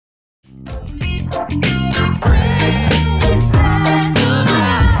Praise Adonai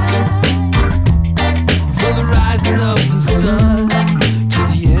for the rising of the sun to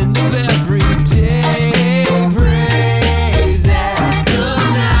the end of every day. Praise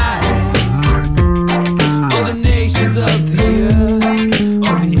Adonai, all the nations of the earth,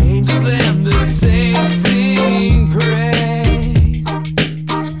 all the angels and the saints sing praise.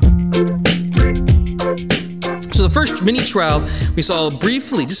 So the first mini trial we saw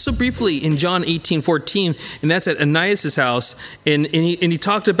briefly, just so briefly, in John 18:14, and that's at Ananias' house. And he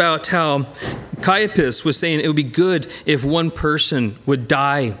talked about how Caiaphas was saying it would be good if one person would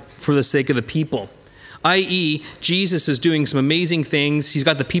die for the sake of the people. I.e., Jesus is doing some amazing things. He's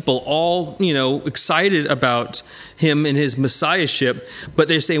got the people all, excited about him and his messiahship. But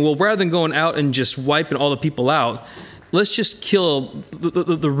they're saying, well, rather than going out and just wiping all the people out, let's just kill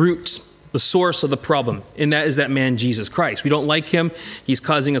the root, the source of the problem, and that is that man, Jesus Christ. We don't like him. He's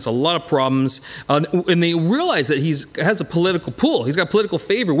causing us a lot of problems. And they realize that he has a political pull. He's got political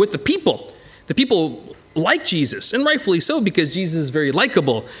favor with the people. The people like Jesus, and rightfully so, because Jesus is very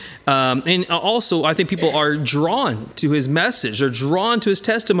likable. And also, I think people are drawn to his message. They're drawn to his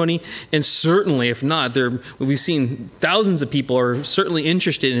testimony, and certainly, if not, we've seen thousands of people are certainly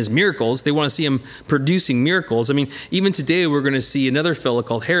interested in his miracles. They want to see him producing miracles. I mean, even today, we're going to see another fellow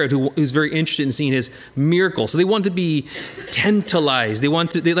called Herod who's very interested in seeing his miracles. So they want to be tantalized. They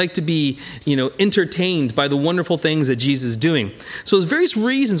like to be, entertained by the wonderful things that Jesus is doing. So there's various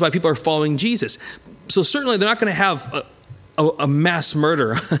reasons why people are following Jesus. So certainly they're not going to have a mass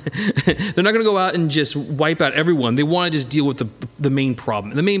murder. They're not going to go out and just wipe out everyone. They want to just deal with the main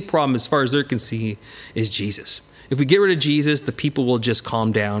problem. And the main problem, as far as they can see, is Jesus. If we get rid of Jesus, the people will just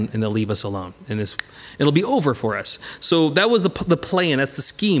calm down and they'll leave us alone. And it'll be over for us. So that was the plan. That's the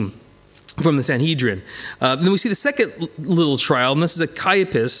scheme from the Sanhedrin. Then we see the second little trial, and this is a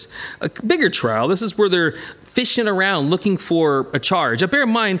Caiaphas, a bigger trial. This is where they're fishing around looking for a charge. Now, bear in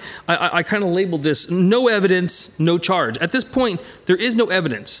mind, I kind of labeled this no evidence, no charge. At this point, there is no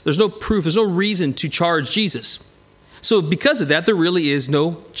evidence. There's no proof. There's no reason to charge Jesus. So because of that, there really is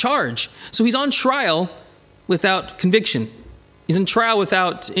no charge. So he's on trial without conviction. He's in trial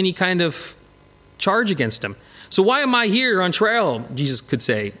without any kind of charge against him. So why am I here on trial? Jesus could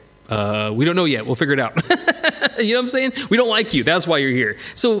say, we don't know yet. We'll figure it out. You know what I'm saying? We don't like you. That's why you're here.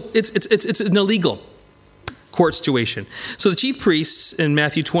 So it's an illegal court situation. So the chief priests in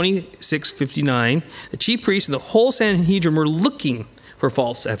Matthew 26:59, the chief priests and the whole Sanhedrin were looking for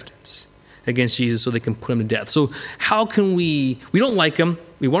false evidence against Jesus so they can put him to death. So how can we don't like him.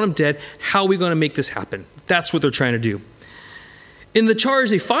 We want him dead. How are we going to make this happen? That's what they're trying to do. In the charge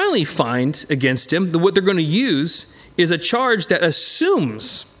they finally find against him, what they're going to use is a charge that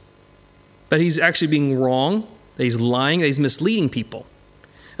assumes that he's actually being wrong, that he's lying, that he's misleading people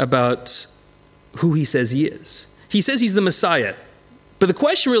about who he says he is. He says he's the Messiah. But the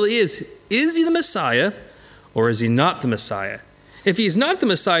question really is he the Messiah or is he not the Messiah? If he is not the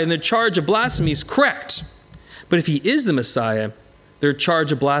Messiah, then their charge of blasphemy is correct. But if he is the Messiah, their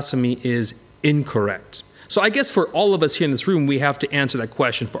charge of blasphemy is incorrect. So I guess for all of us here in this room, we have to answer that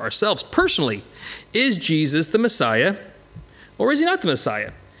question for ourselves personally. Is Jesus the Messiah or is he not the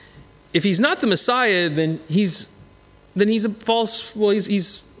Messiah? If he's not the Messiah, then he's a false,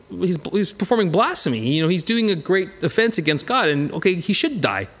 he's performing blasphemy. He's doing a great offense against God, and okay, he should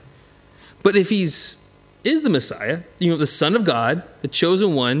die. But if is the Messiah, the Son of God, the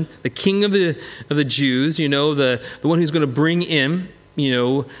chosen one, the King of the Jews, the one who's going to bring in,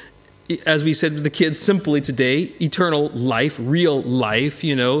 as we said to the kids simply today, eternal life, real life,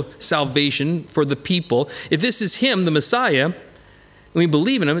 salvation for the people. If this is him, the Messiah, and we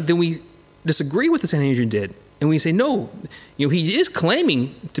believe in him, then we disagree with the Sanhedrin did. And we say, no, he is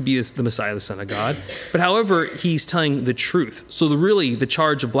claiming to be the Messiah, the Son of God. But however, he's telling the truth. So the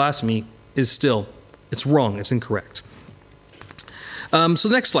charge of blasphemy is it's wrong. It's incorrect. So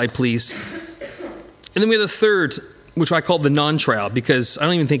next slide, please. And then we have the third, which I call the non-trial, because I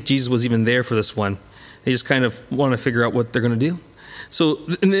don't even think Jesus was even there for this one. They just kind of want to figure out what they're going to do. So,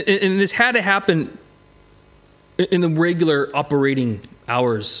 and this had to happen in the regular operating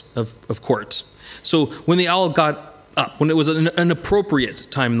hours of court. So when they all got up, when it was an appropriate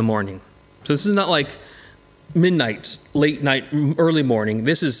time in the morning. So this is not like midnight, late night, early morning.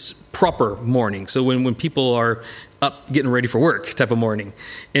 This is proper morning. So when people are up getting ready for work type of morning.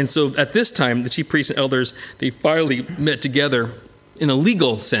 And so at this time, the chief priests and elders, they finally met together in a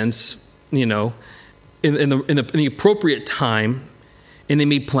legal sense, in the appropriate time, and they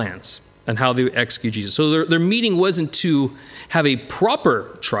made plans on how they would execute Jesus. So their meeting wasn't to have a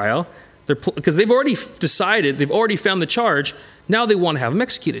proper trial, because they've already decided, they've already found the charge. Now they want to have him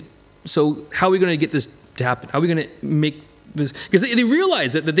executed. So how are we going to get this to happen? How are we going to make this? Because they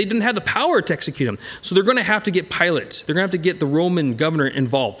realize that they didn't have the power to execute him. So they're going to have to get Pilate. They're going to have to get the Roman governor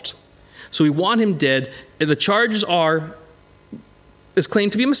involved. So we want him dead. And the charges is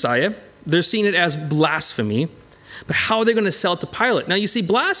claimed to be Messiah. They're seeing it as blasphemy. But how are they going to sell it to Pilate? Now, you see,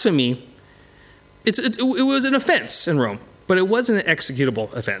 blasphemy, it was an offense in Rome, but it wasn't an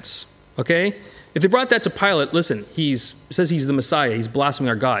executable offense, okay? If they brought that to Pilate, listen, he says he's the Messiah, he's blaspheming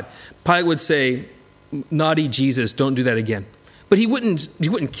our God. Pilate would say, naughty Jesus, don't do that again. But he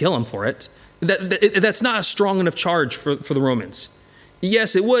wouldn't kill him for it. That's not a strong enough charge for the Romans.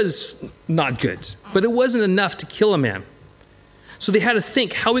 Yes, it was not good, but it wasn't enough to kill a man. So they had to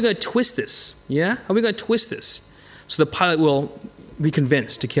think, how are we going to twist this? Yeah? How are we going to twist this? So the Pilate will be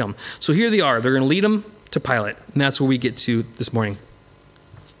convinced to kill him. So here they are. They're going to lead him to Pilate. And that's where we get to this morning.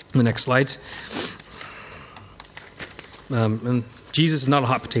 The next slide. And Jesus is not a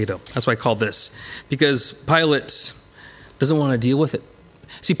hot potato. That's why I call this. Because Pilate doesn't want to deal with it.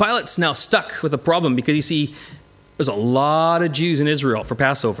 See, Pilate's now stuck with a problem because you see, there's a lot of Jews in Israel for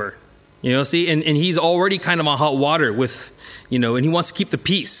Passover. And he's already kind of on hot water with, and he wants to keep the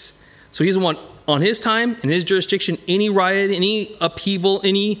peace. So he doesn't want, on his time, in his jurisdiction, any riot, any upheaval,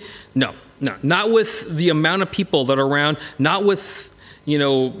 no, not with the amount of people that are around, not with, he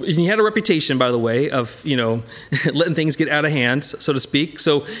had a reputation, by the way, of, letting things get out of hand, so to speak.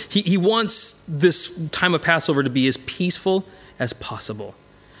 So he wants this time of Passover to be as peaceful as possible.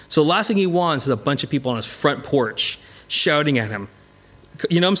 So the last thing he wants is a bunch of people on his front porch shouting at him.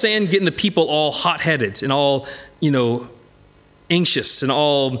 You know what I'm saying? Getting the people all hot-headed and all, anxious and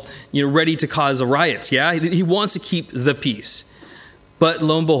all, ready to cause a riot. Yeah, he wants to keep the peace. But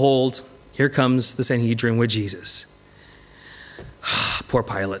lo and behold, here comes the Sanhedrin with Jesus. Poor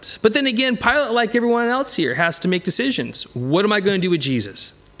Pilate. But then again, Pilate, like everyone else here, has to make decisions. What am I going to do with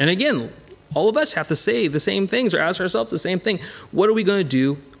Jesus? And again, all of us have to say the same things or ask ourselves the same thing. What are we going to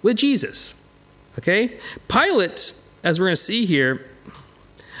do with Jesus? Okay? Pilate, as we're going to see here,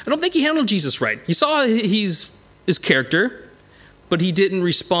 I don't think he handled Jesus right. You saw his character, but he didn't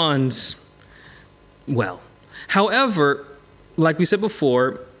respond well. However, like we said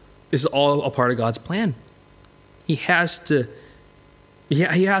before, this is all a part of God's plan. He has to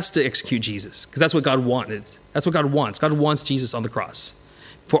execute Jesus because that's what God wanted. That's what God wants. God wants Jesus on the cross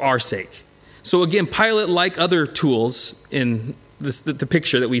for our sake. So again, Pilate, like other tools in the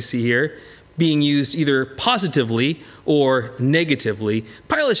picture that we see here, being used either positively or negatively,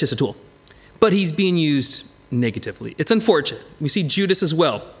 Pilate's just a tool. But he's being used negatively. It's unfortunate. We see Judas as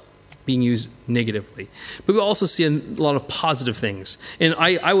well being used negatively. But we also see a lot of positive things. And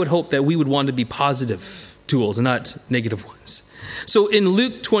I would hope that we would want to be positive tools and not negative ones. So in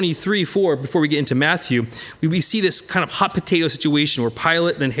Luke 23:4, before we get into Matthew, we see this kind of hot potato situation where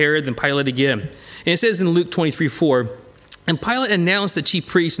Pilate, then Herod, then Pilate again. And it says in Luke 23:4, and Pilate announced the chief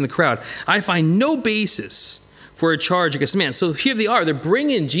priests and the crowd, I find no basis for a charge against the man. So here they are. They're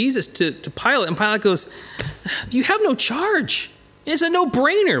bringing Jesus to Pilate. And Pilate goes, you have no charge. It's a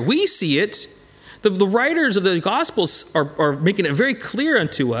no-brainer. We see it. The writers of the Gospels are making it very clear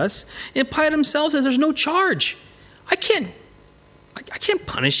unto us. And Pilate himself says there's no charge. I can't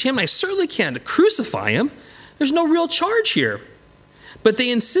punish him. I certainly can't crucify him. There's no real charge here. But they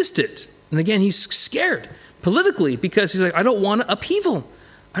insisted. And again, he's scared politically because he's like, I don't want upheaval.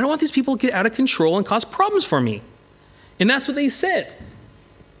 I don't want these people to get out of control and cause problems for me. And that's what they said.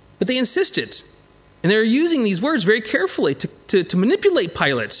 But they insisted. And they're using these words very carefully to manipulate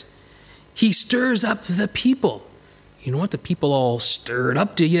Pilate. He stirs up the people. You know what? The people all stirred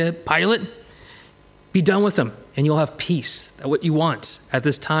up to you, Pilate. Be done with them, and you'll have peace. That's what you want at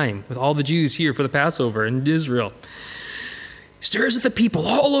this time with all the Jews here for the Passover in Israel. Stirs at the people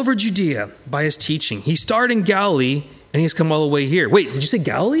all over Judea by his teaching. He started in Galilee, and he's come all the way here. Wait, did you say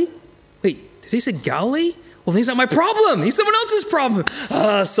Galilee? Wait, did he say Galilee? Well, he's not my problem. He's someone else's problem.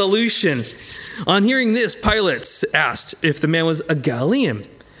 Solution. On hearing this, Pilate asked if the man was a Galilean.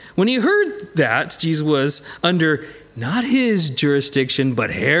 When he heard that Jesus was under not his jurisdiction, but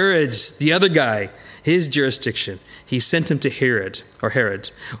Herod's, the other guy, his jurisdiction, he sent him to Herod,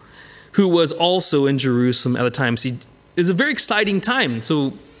 who was also in Jerusalem at the time. See, it was a very exciting time.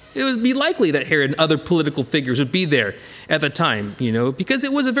 So it would be likely that Herod and other political figures would be there at the time, because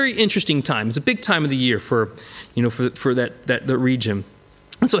it was a very interesting time. It's a big time of the year for that region.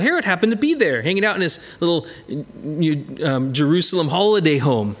 And so Herod happened to be there, hanging out in his little Jerusalem holiday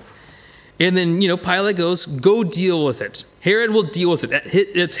home. And then, Pilate goes, go deal with it. Herod will deal with it.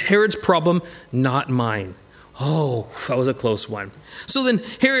 It's Herod's problem, not mine. Oh, that was a close one. So then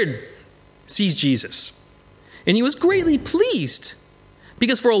Herod sees Jesus. And he was greatly pleased.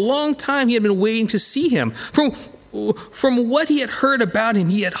 because for a long time he had been waiting to see him. From what he had heard about him,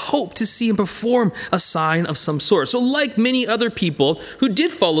 he had hoped to see him perform a sign of some sort. So like many other people who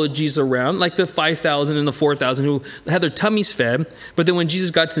did follow Jesus around, like the 5,000 and the 4,000 who had their tummies fed, but then when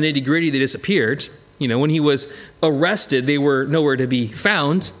Jesus got to the nitty-gritty, they disappeared. When he was arrested, they were nowhere to be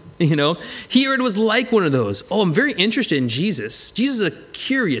found. Herod was like one of those. Oh, I'm very interested in Jesus. Jesus is a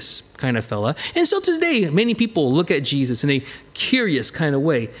curious kind of fella. And still today, many people look at Jesus in a curious kind of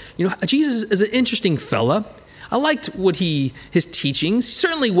way. Jesus is an interesting fella. I liked his teachings. He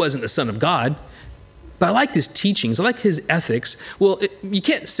certainly wasn't the Son of God, but I liked his teachings. I liked his ethics. Well, you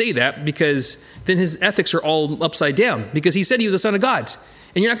can't say that because then his ethics are all upside down because he said he was the Son of God.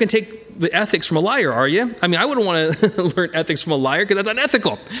 And you're not going to take the ethics from a liar, are you? I mean, I wouldn't want to learn ethics from a liar because that's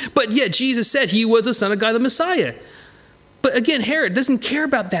unethical. But yet Jesus said he was the Son of God, the Messiah. But again, Herod doesn't care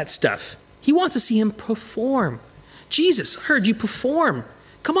about that stuff. He wants to see him perform. Jesus, I heard you perform.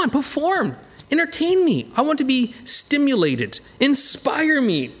 Come on, perform. Entertain me. I want to be stimulated. Inspire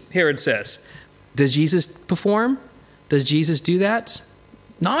me, Herod says. Does Jesus perform? Does Jesus do that?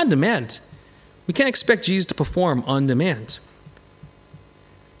 Not on demand. We can't expect Jesus to perform on demand.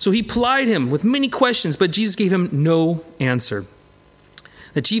 So he plied him with many questions, but Jesus gave him no answer.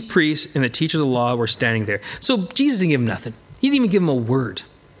 The chief priests and the teachers of the law were standing there. So Jesus didn't give him nothing. He didn't even give him a word.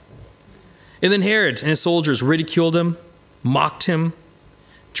 And then Herod and his soldiers ridiculed him, mocked him,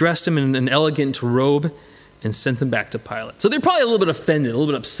 dressed him in an elegant robe, and sent him back to Pilate. So they're probably a little bit offended, a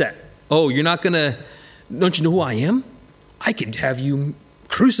little bit upset. Oh, don't you know who I am? I could have you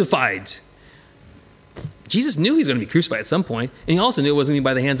crucified. Jesus knew he was going to be crucified at some point, and he also knew it wasn't going to be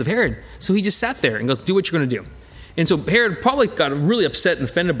by the hands of Herod. So he just sat there and goes, do what you're going to do. And so Herod probably got really upset and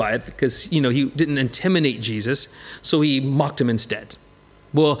offended by it because, he didn't intimidate Jesus, so he mocked him instead.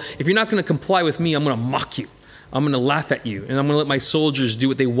 Well, if you're not going to comply with me, I'm going to mock you. I'm going to laugh at you, and I'm going to let my soldiers do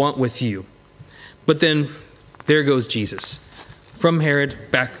what they want with you. But then there goes Jesus. From Herod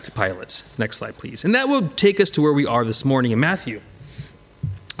back to Pilate. Next slide, please. And that will take us to where we are this morning in Matthew.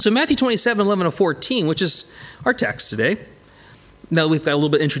 So Matthew 27, 11 to 14, which is our text today. Now that we've got a little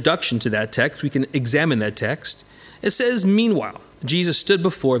bit of introduction to that text, we can examine that text. It says, meanwhile, Jesus stood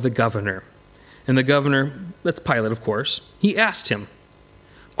before the governor. And the governor, that's Pilate, of course, he asked him,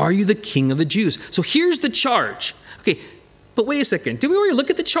 are you the king of the Jews? So here's the charge. Okay, but wait a second. Did we already look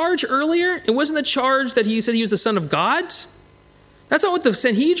at the charge earlier? It wasn't the charge that he said he was the Son of God? That's not what the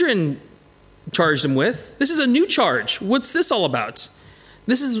Sanhedrin charged him with. This is a new charge. What's this all about?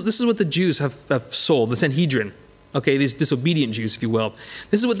 This is what the Jews have sold, the Sanhedrin. Okay, these disobedient Jews, if you will.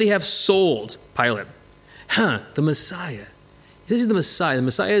 This is what they have sold Pilate. The Messiah. He says he's the Messiah. The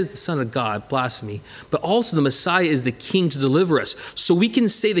Messiah is the Son of God, blasphemy. But also the Messiah is the king to deliver us. So we can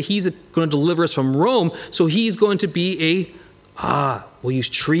say that he's going to deliver us from Rome. So he's going to be we'll use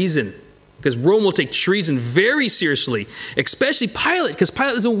treason. Because Rome will take treason very seriously. Especially Pilate, because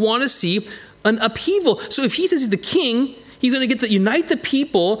Pilate doesn't want to see an upheaval. So if he says he's the king, he's going to get to unite the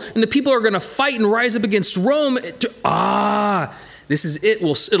people, and the people are going to fight and rise up against Rome. This is it.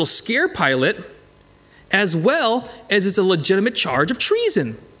 It'll scare Pilate, as well as it's a legitimate charge of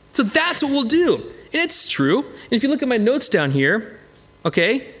treason. So that's what we'll do. And it's true. And if you look at my notes down here,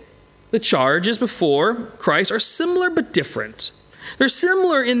 okay, the charges before Christ are similar but different. They're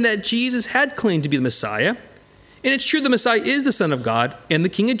similar in that Jesus had claimed to be the Messiah. And it's true the Messiah is the Son of God and the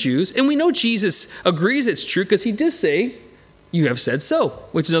King of Jews. And we know Jesus agrees it's true because he did say, you have said so,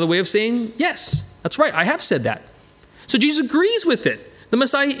 which is another way of saying, yes, that's right, I have said that. So Jesus agrees with it. The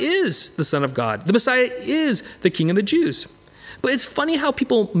Messiah is the Son of God. The Messiah is the King of the Jews. But it's funny how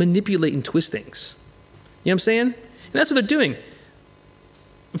people manipulate and twist things. You know what I'm saying? And that's what they're doing.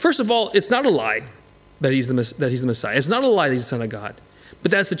 First of all, it's not a lie that he's the Messiah. It's not a lie that he's the Son of God.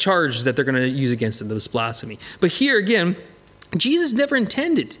 But that's the charge that they're going to use against him, this blasphemy. But here again, Jesus never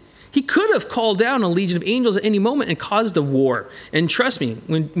intended. He could have called down a legion of angels at any moment and caused a war. And trust me,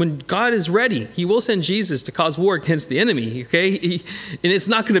 when God is ready, he will send Jesus to cause war against the enemy, okay? And it's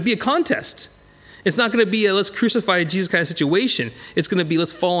not going to be a contest. It's not going to be a let's crucify Jesus kind of situation. It's going to be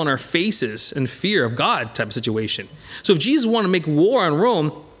let's fall on our faces in fear of God type of situation. So if Jesus wanted to make war on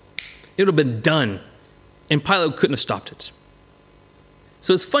Rome, it would have been done. And Pilate couldn't have stopped it.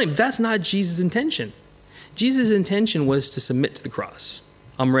 So it's funny, but that's not Jesus' intention. Jesus' intention was to submit to the cross.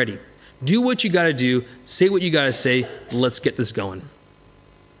 I'm ready. Do what you got to do. Say what you got to say. Let's get this going.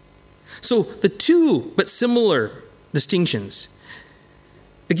 So the two but similar distinctions.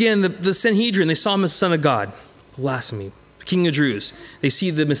 Again, the Sanhedrin, they saw him as the Son of God. Blasphemy. The King of Jews. They see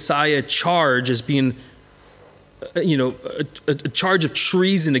the Messiah charge as being, a charge of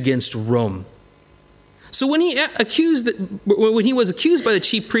treason against Rome. So when he was accused by the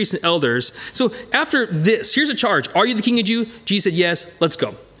chief priests and elders, so after this, here's a charge. Are you the king of Jews? Jesus said, yes, let's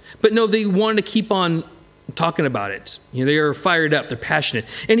go. But no, they wanted to keep on talking about it. They are fired up. They're passionate.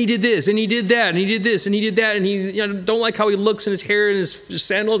 And he did this, and he did that, and he did this, and he did that, and he don't like how he looks in his hair and his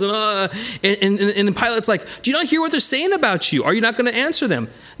sandals, and then Pilate's like, do you not hear what they're saying about you? Are you not going to answer them?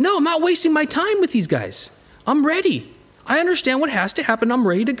 No, I'm not wasting my time with these guys. I'm ready. I understand what has to happen. I'm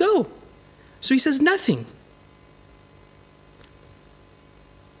ready to go. So he says nothing.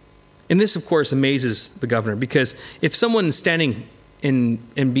 And this, of course, amazes the governor, because if someone's standing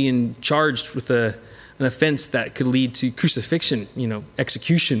and being charged with an offense that could lead to crucifixion,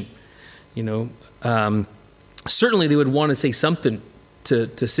 execution, certainly they would want to say something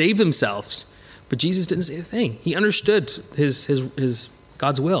to save themselves. But Jesus didn't say a thing. He understood his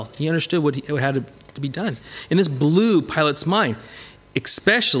God's will. He understood what had to be done. And this blew Pilate's mind,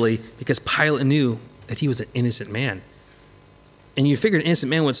 especially because Pilate knew that he was an innocent man. And you figure an innocent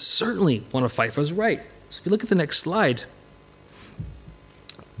man would certainly want to fight for his right. So if you look at the next slide,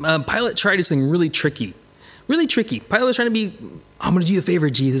 Pilate tried something really tricky. Really tricky. Pilate was trying to be, I'm going to do you a favor,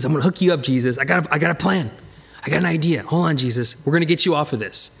 Jesus. I'm going to hook you up, Jesus. I got a plan. I got an idea. Hold on, Jesus. We're going to get you off of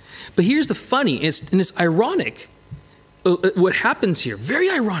this. But here's the funny, and it's ironic what happens here. Very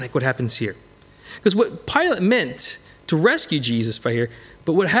ironic what happens here. Because what Pilate meant to rescue Jesus by here,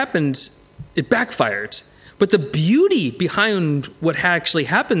 but what happened, it backfired. But the beauty behind what actually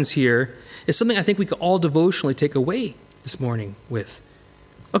happens here is something I think we could all devotionally take away this morning with.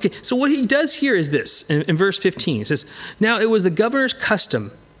 Okay, so what he does here is this. In verse 15, it says, now it was the governor's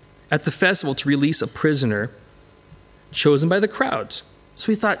custom at the festival to release a prisoner chosen by the crowds.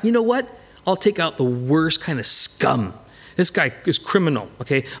 So he thought, you know what? I'll take out the worst kind of scum. This guy is criminal,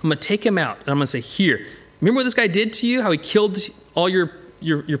 okay? I'm going to take him out, and I'm going to say, here, remember what this guy did to you? How he killed all your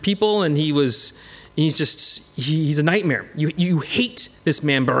people, and he's a nightmare. You hate this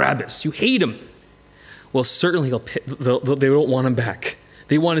man, Barabbas. You hate him. Well, certainly they don't want him back.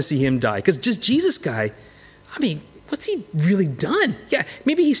 They want to see him die. Because just Jesus guy, what's he really done? Yeah,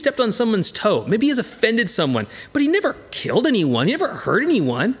 maybe he stepped on someone's toe. Maybe he has offended someone. But he never killed anyone. He never hurt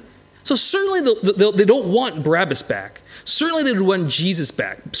anyone. So certainly they don't want Barabbas back. Certainly they would want Jesus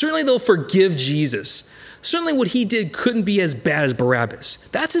back. Certainly they'll forgive Jesus. Certainly what he did couldn't be as bad as Barabbas.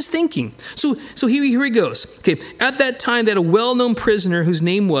 That's his thinking. So here he goes. Okay, at that time they had a well-known prisoner whose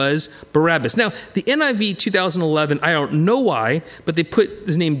name was Barabbas. Now, the NIV 2011, I don't know why, but they put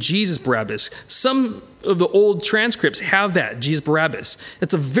his name Jesus Barabbas. Some of the old transcripts have that, Jesus Barabbas.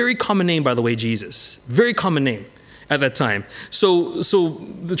 It's a very common name, by the way, Jesus. Very common name at that time. So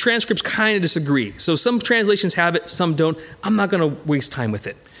the transcripts kind of disagree. So some translations have it, some don't. I'm not going to waste time with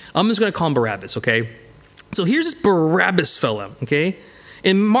it. I'm just going to call him Barabbas, okay? So here's this Barabbas fellow, okay?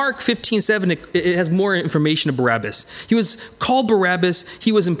 In Mark 15:7, it has more information of Barabbas. He was called Barabbas.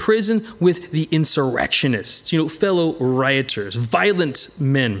 He was in prison with the insurrectionists, fellow rioters, violent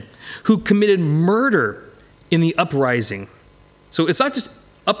men who committed murder in the uprising. So it's not just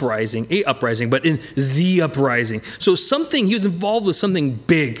a uprising, but in the uprising. So he was involved with something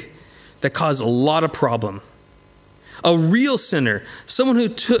big that caused a lot of problem. A real sinner, someone who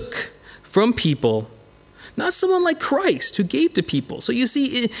took from people, not someone like Christ who gave to people. So you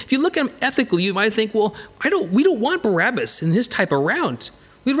see, if you look at him ethically, you might think, well, we don't want Barabbas and his type around.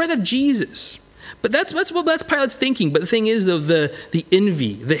 We'd rather have Jesus. But that's Pilate's thinking. But the thing is, though, the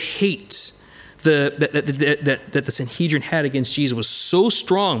envy, the hate that the Sanhedrin had against Jesus was so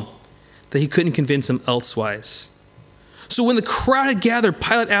strong that he couldn't convince him elsewise. So when the crowd had gathered,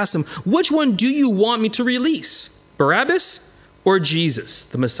 Pilate asked him, which one do you want me to release? Barabbas or Jesus,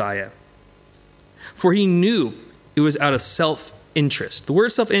 the Messiah? For he knew it was out of self-interest. The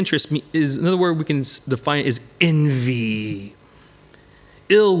word self-interest is another word we can define as envy,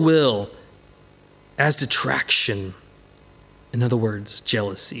 ill will, as detraction. In other words,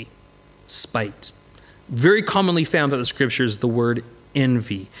 jealousy, spite. Very commonly found by the scriptures, the word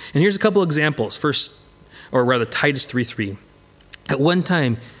envy. And here's a couple examples. First, or rather, Titus 3:3. At one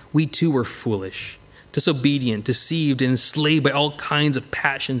time, we too were foolish, disobedient, deceived, and enslaved by all kinds of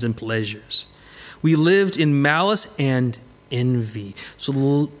passions and pleasures. We lived in malice and envy.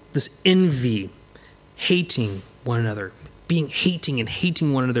 So this envy, hating one another,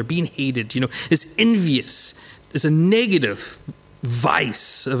 hating one another, being hated, is envious. It's a negative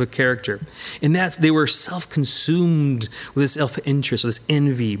vice of a character. And they were self-consumed with this self-interest, with this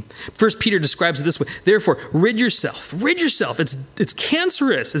envy. 1 Peter describes it this way. Therefore, rid yourself. It's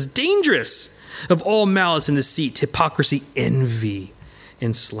cancerous. It's dangerous of all malice and deceit, hypocrisy, envy,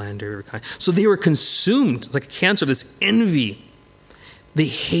 and slander of every kind. So they were consumed, like a cancer, this envy. They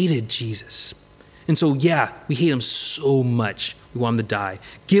hated Jesus. And so, yeah, we hate him so much. We want him to die.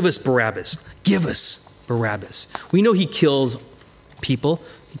 Give us Barabbas. Give us Barabbas. We know he killed people.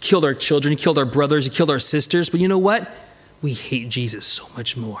 He killed our children. He killed our brothers. He killed our sisters. But you know what? We hate Jesus so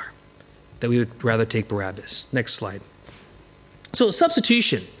much more that we would rather take Barabbas. Next slide. So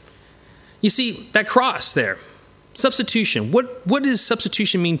substitution. You see that cross there. Substitution. What does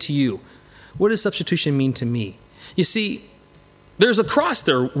substitution mean to you? What does substitution mean to me? You see, there's a cross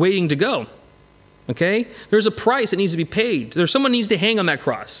there waiting to go. Okay? There's a price that needs to be paid. There's someone needs to hang on that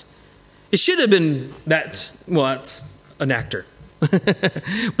cross. It should have been that's an actor.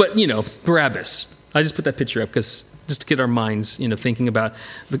 But, Barabbas. I just put that picture up because just to get our minds, thinking about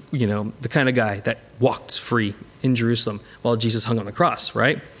the kind of guy that walked free in Jerusalem while Jesus hung on the cross,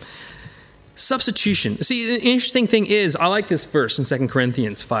 right? Substitution. See, the interesting thing is, I like this verse in 2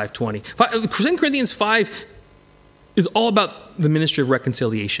 Corinthians 5:20. 2 Corinthians 5 is all about the ministry of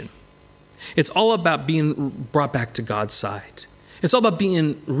reconciliation. It's all about being brought back to God's side. It's all about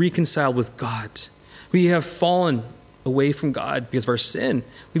being reconciled with God. We have fallen away from God because of our sin.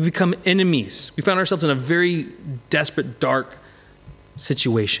 We've become enemies. We found ourselves in a very desperate, dark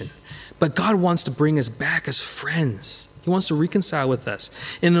situation. But God wants to bring us back as friends. He wants to reconcile with us.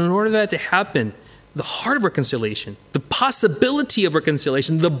 And in order for that to happen, the heart of reconciliation, the possibility of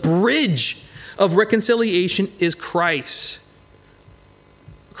reconciliation, the bridge of reconciliation is Christ.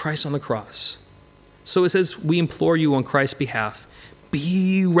 Christ on the cross. So it says, we implore you on Christ's behalf,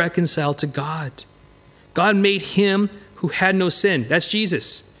 be reconciled to God. God made him who had no sin, that's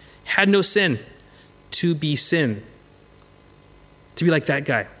Jesus, had no sin, to be sin. To be like that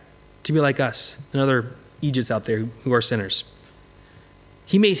guy, to be like us and other Egypts out there who are sinners.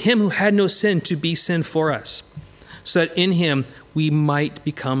 He made him who had no sin to be sin for us, so that in him we might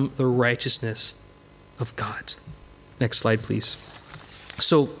become the righteousness of God. Next slide, please.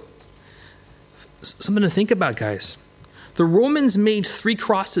 So, something to think about, guys. The Romans made 3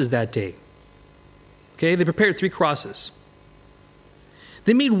 crosses that day. Okay, they prepared 3 crosses.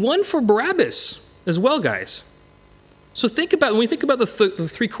 They made one for Barabbas as well, guys. So when we think about the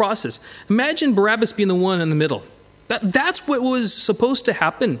 3 crosses, imagine Barabbas being the one in the middle. That's what was supposed to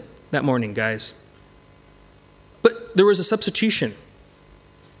happen that morning, guys. But there was a substitution.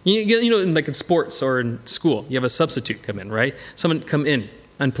 Like in sports or in school, you have a substitute come in, right? Someone come in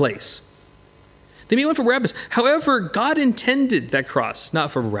place. They made one for Barabbas. However, God intended that cross,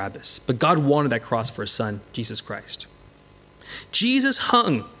 not for Barabbas, but God wanted that cross for his son, Jesus Christ. Jesus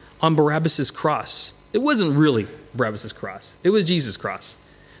hung on Barabbas' cross. It wasn't really Barabbas' cross. It was Jesus' cross.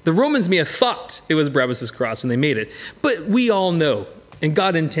 The Romans may have thought it was Barabbas' cross when they made it, but we all know, and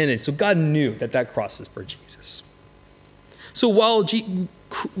God intended, so God knew that cross is for Jesus. So while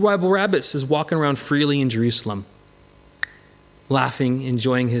Barabbas is walking around freely in Jerusalem, laughing,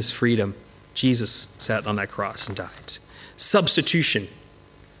 enjoying his freedom, Jesus sat on that cross and died. Substitution.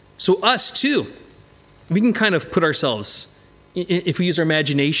 So us too, we can kind of put ourselves, if we use our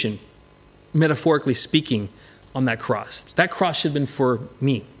imagination, metaphorically speaking, on that cross. That cross should have been for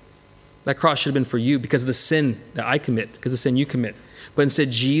me. That cross should have been for you because of the sin that I commit, because of the sin you commit. But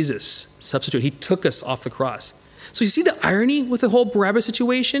instead, Jesus substituted. He took us off the cross. So you see the irony with the whole Barabbas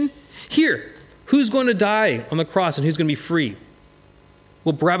situation? Here, who's going to die on the cross and who's going to be free?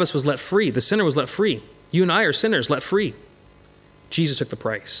 Well, Barabbas was let free. The sinner was let free. You and I are sinners let free. Jesus took the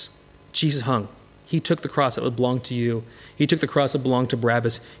price. Jesus hung. He took the cross that would belong to you. He took the cross that belonged to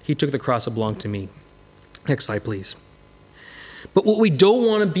Barabbas. He took the cross that belonged to me. Next slide, please. But what we don't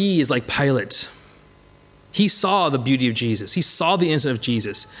want to be is like Pilate. He saw the beauty of Jesus. He saw the innocence of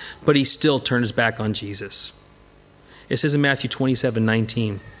Jesus, but he still turned his back on Jesus. It says in Matthew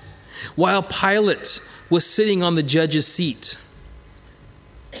 27:19, while Pilate was sitting on the judge's seat.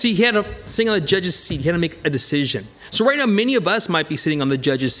 See, he had to sitting on the judge's seat. He had to make a decision. So right now, many of us might be sitting on the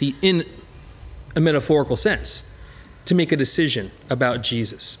judge's seat in a metaphorical sense to make a decision about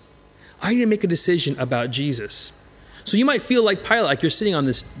Jesus. I need to make a decision about Jesus. So you might feel like Pilate, like you're sitting on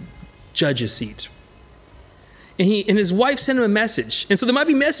this judge's seat. And his wife sent him a message. And so there might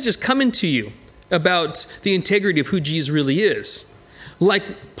be messages coming to you about the integrity of who Jesus really is.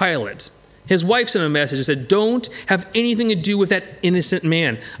 Like Pilate. His wife sent him a message and said, don't have anything to do with that innocent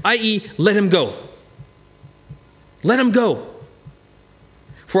man, i.e., let him go. Let him go.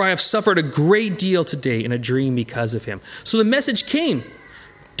 For I have suffered a great deal today in a dream because of him. So the message came.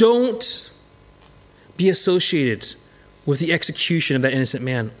 Don't be associated with the execution of that innocent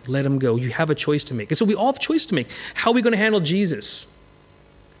man. Let him go. You have a choice to make. And so we all have a choice to make. How are we going to handle Jesus?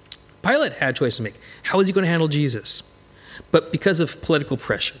 Pilate had a choice to make. How is he going to handle Jesus? But because of political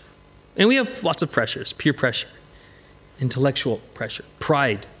pressure, and we have lots of pressures, peer pressure, intellectual pressure,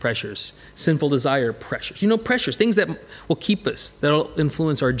 pride pressures, sinful desire pressures. Pressures, things that will keep us, that will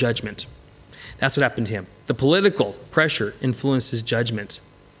influence our judgment. That's what happened to him. The political pressure influenced his judgment.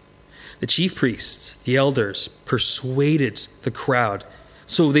 The chief priests, the elders, persuaded the crowd.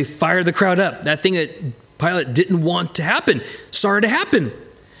 So they fired the crowd up. That thing that Pilate didn't want to happen started to happen.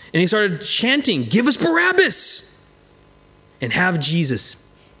 And he started chanting, "Give us Barabbas and have Jesus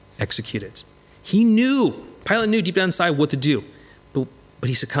executed." Pilate knew deep down inside what to do, but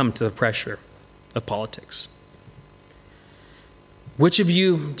he succumbed to the pressure of politics. "Which of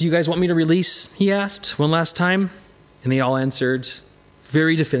you do you guys want me to release?" he asked one last time. And they all answered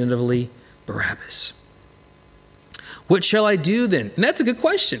very definitively, "Barabbas." "What shall I do then?" And that's a good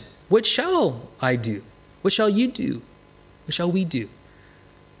question. What shall I do? What shall you do? What shall we do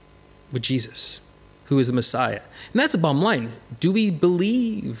with Jesus, who is the Messiah? And that's the bottom line. Do we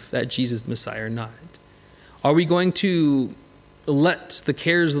believe that Jesus is the Messiah or not? Are we going to let the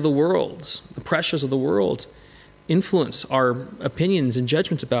cares of the world, the pressures of the world, influence our opinions and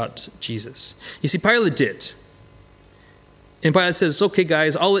judgments about Jesus? You see, Pilate did. And Pilate says, "Okay,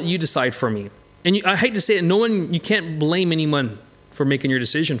 guys, I'll let you decide for me." And I hate to say it, you can't blame anyone for making your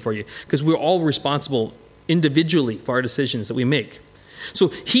decision for you, because we're all responsible individually for our decisions that we make. So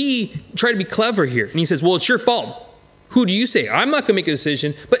he tried to be clever here. And he says, "Well, it's your fault. Who do you say? I'm not going to make a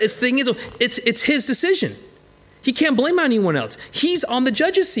decision." But it's his decision. He can't blame anyone else. He's on the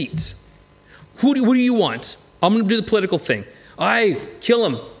judge's seat. What do you want? I'm going to do the political thing. I kill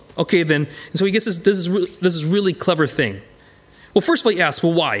him. Okay, then. And so he gets this really clever thing. Well, first of all, he asks,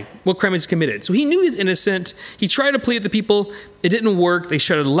 well, why? What crime has he committed? So he knew he's innocent. He tried to plead with the people. It didn't work. They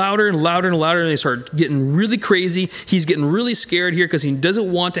shouted louder and louder and louder, and they started getting really crazy. He's getting really scared here because he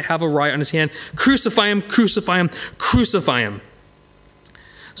doesn't want to have a riot on his hand. Crucify him, crucify him, crucify him.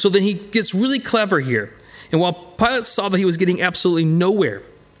 So then he gets really clever here. And while Pilate saw that he was getting absolutely nowhere,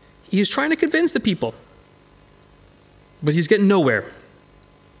 he was trying to convince the people. But he's getting nowhere.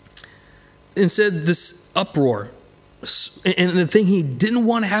 Instead, this uproar, and the thing he didn't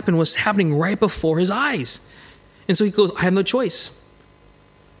want to happen was happening right before his eyes. And so he goes, "I have no choice."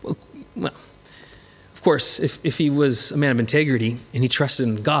 Well, of course, if he was a man of integrity and he trusted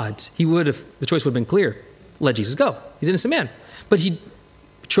in God, the choice would have been clear. Let Jesus go. He's an innocent man. But he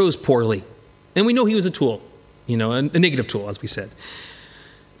chose poorly. And we know he was a tool, a negative tool, as we said.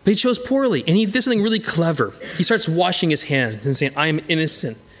 But he chose poorly, and he did something really clever. He starts washing his hands and saying, "I am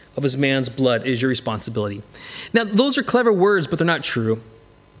innocent of this man's blood. It is your responsibility." Now, those are clever words, but they're not true.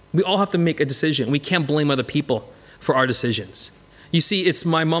 We all have to make a decision. We can't blame other people for our decisions. You see, it's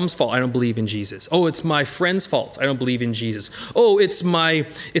my mom's fault I don't believe in Jesus. Oh, it's my friend's fault I don't believe in Jesus. Oh, it's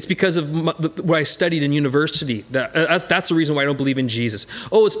because of what I studied in university. That's the reason why I don't believe in Jesus.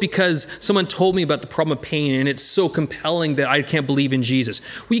 Oh, it's because someone told me about the problem of pain and it's so compelling that I can't believe in Jesus.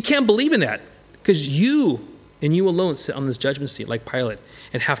 Well, you can't believe in that because you and you alone sit on this judgment seat like Pilate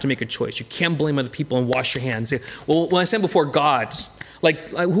and have to make a choice. You can't blame other people and wash your hands. Say, well, when I stand before God, like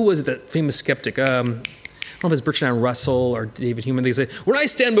who was it, that famous skeptic? I don't know if it's Bertrand Russell or David Hume. They say, when I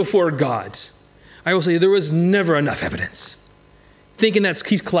stand before God, I will say there was never enough evidence. Thinking that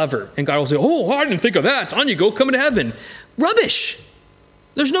he's clever. And God will say, oh, I didn't think of that. On you go, come into heaven. Rubbish.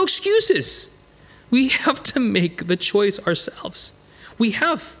 There's no excuses. We have to make the choice ourselves. We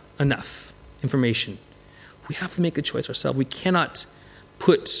have enough information. We have to make a choice ourselves. We cannot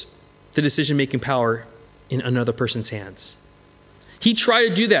put the decision-making power in another person's hands. He tried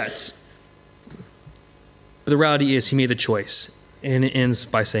to do that. But the reality is he made the choice. And it ends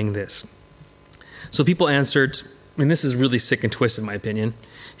by saying this. So people answered, and this is really sick and twisted in my opinion,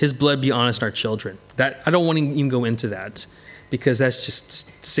 his blood be on us and our children. That I don't want to even go into that because that's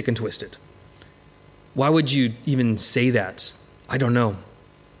just sick and twisted. Why would you even say that? I don't know.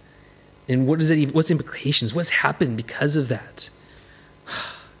 And what's the implications? What's happened because of that?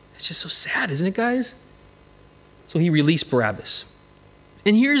 It's just so sad, isn't it, guys? So he released Barabbas.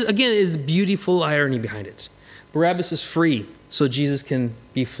 And here's, again, is the beautiful irony behind it. Barabbas is free, so Jesus can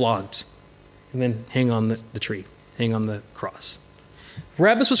be flogged and then hang on the tree, hang on the cross.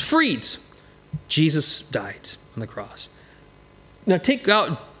 Barabbas was freed. Jesus died on the cross. Now take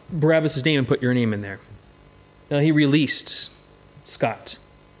out Barabbas' name and put your name in there. Now he released Scott.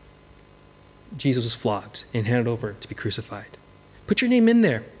 Jesus was flogged and handed over to be crucified. Put your name in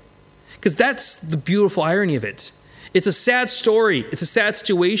there. Because that's the beautiful irony of it. It's a sad story. It's a sad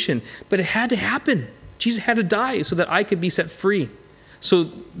situation. But it had to happen. Jesus had to die so that I could be set free.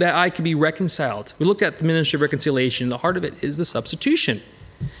 So that I could be reconciled. We look at the ministry of reconciliation. The heart of it is the substitution.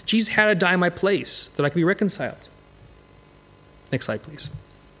 Jesus had to die in my place so that I could be reconciled. Next slide, please.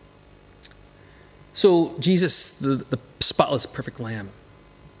 So Jesus, the spotless, perfect lamb,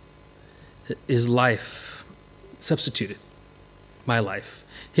 his life substituted my life.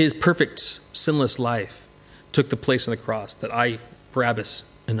 His perfect, sinless life took the place on the cross that I,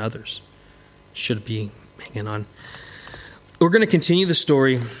 Barabbas, and others should be hanging on. We're going to continue the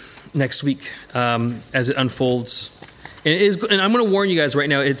story next week as it unfolds. And I'm going to warn you guys right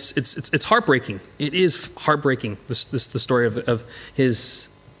now, it's heartbreaking. It is heartbreaking, the story of his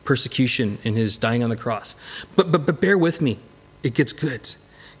persecution and his dying on the cross. But bear with me. It gets good.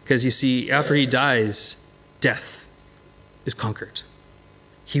 Because you see, after he dies, death is conquered.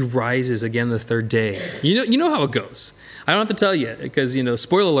 He rises again the third day. You know how it goes. I don't have to tell you, because,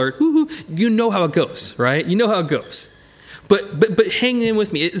 spoiler alert, you know how it goes, right? You know how it goes. But hang in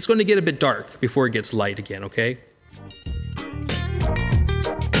with me. It's going to get a bit dark before it gets light again, okay?